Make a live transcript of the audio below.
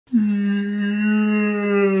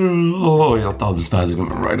Oh, jag tar det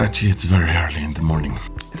right actually it's very early in the morning.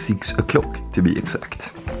 6 o'clock to be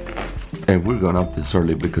exact. And we're going up this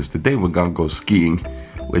early because today we're gonna go skiing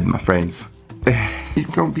with my friends.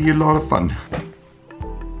 It's gonna be a lot of fun.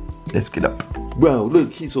 Let's get up. Wow,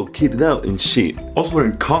 look, he's all kitted out and shit. Also, we're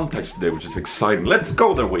in contacts today, which is exciting. Let's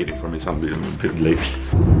go, they're waiting for me, so I'm a bit late.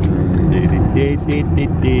 Det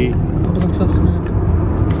var först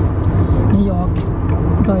när jag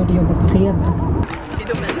började jobba på TV.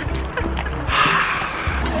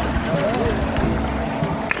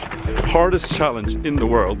 Hardest challenge in the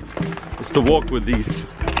world is to walk with these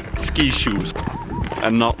ski shoes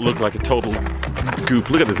and not look like a total goof.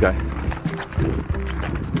 Look at this guy.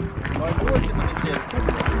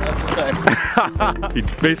 He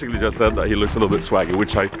basically just said that he looks a little bit swaggy,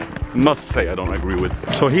 which I must say I don't agree with.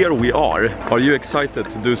 So here we are. Are you excited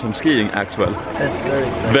to do some skiing, Axwell? Yes, very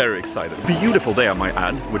excited. Very excited. Beautiful day, I might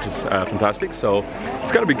add, which is fantastic. So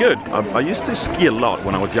it's gonna be good. I used to ski a lot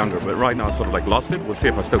when I was younger, but right now I sort of like lost it. We'll see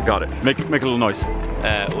if I still got it. Make a little noise.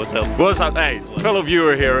 What's up? What's up? Hey, fellow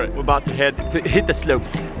viewer here. We're about to hit the slopes.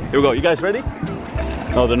 Here we go. You guys ready?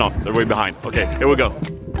 No, they're not. They're way behind. Okay, here we go.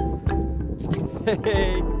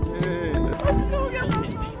 Hey.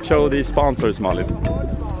 Show the sponsors, Malin.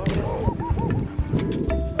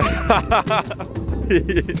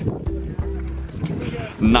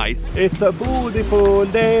 Nice. It's a beautiful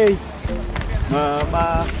day,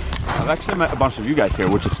 Mama. I've actually met a bunch of you guys here,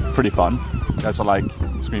 which is pretty fun. You guys are like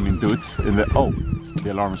screaming dudes in the... Oh,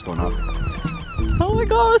 the alarm is going off. Oh my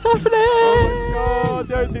god, what's happening? Oh my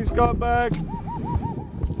god, everything's got back.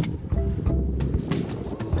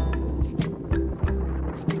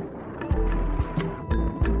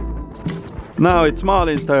 Now it's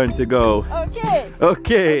Malin's turn to go. Okay.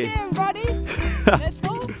 Okay. Okay, everybody. Let's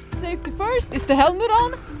go. Safety first. Is the helmet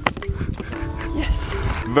on? Yes.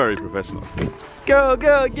 Very professional. Go,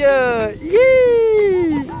 go, go!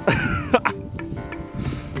 Yee!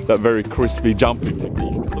 That very crispy jumping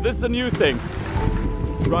technique. So this is a new thing.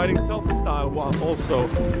 Riding selfie style while also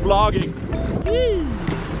vlogging. Yee!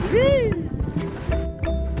 Yee!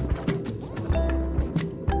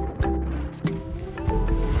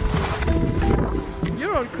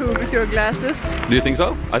 Cool with your glasses. Do you think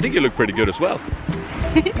so? I think you look pretty good as well.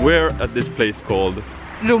 We're at this place called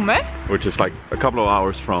Romme, which is like a couple of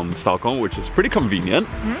hours from Stockholm, which is pretty convenient.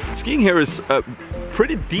 Skiing here is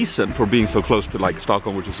pretty decent for being so close to like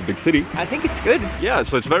Stockholm, which is a big city. I think it's good. Yeah,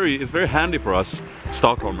 so it's very handy for us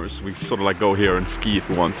Stockholmers. We sort of like go here and ski if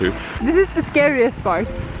we want to. This is the scariest part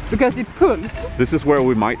because it pulls. This is where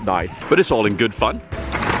we might die, but it's all in good fun.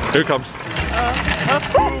 Here it comes.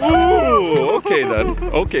 Ooh, okay then.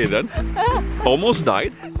 Okay then. Almost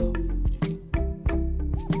died.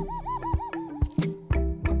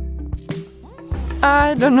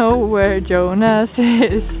 I don't know where Jonas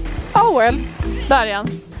is. Oh well, där är han.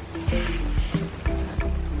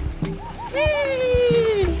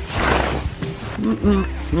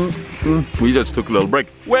 We just took a little break.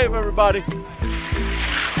 Wave everybody.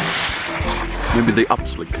 Maybe the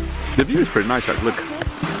upslick. The view is pretty nice here. Look.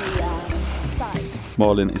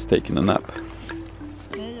 Malin is taking a nap.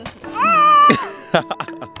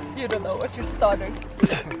 You don't know what you're starting.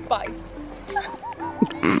 Bajs.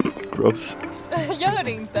 Gross. Gör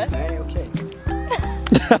det inte. Nej, okej.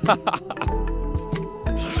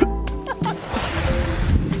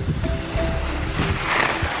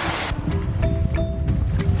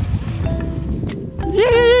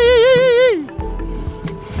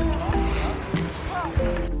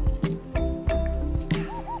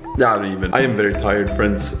 I am very tired,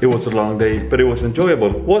 friends. It was a long day, but it was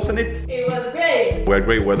enjoyable, wasn't it? It was great. We had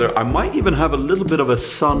great weather. I might even have a little bit of a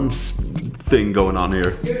sun thing going on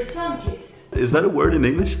here. You're sun-kissed. Is that a word in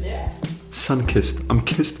English? Yeah. Sun-kissed. I'm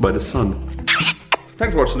kissed by the sun.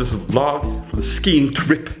 Thanks for watching this vlog for the skiing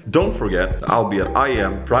trip. Don't forget, I'll be at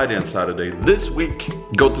IM Friday and Saturday this week.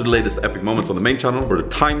 Go to the latest epic moments on the main channel for the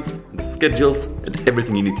times, the schedules, and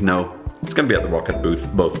everything you need to know. It's gonna be at the Rocket booth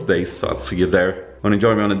both days, so I'll see you there. Wanna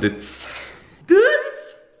join me on a duts?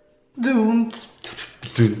 Duts? Don't.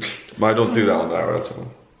 But I don't do that on the arrow, so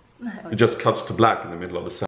it just cuts to black in the middle of the sound.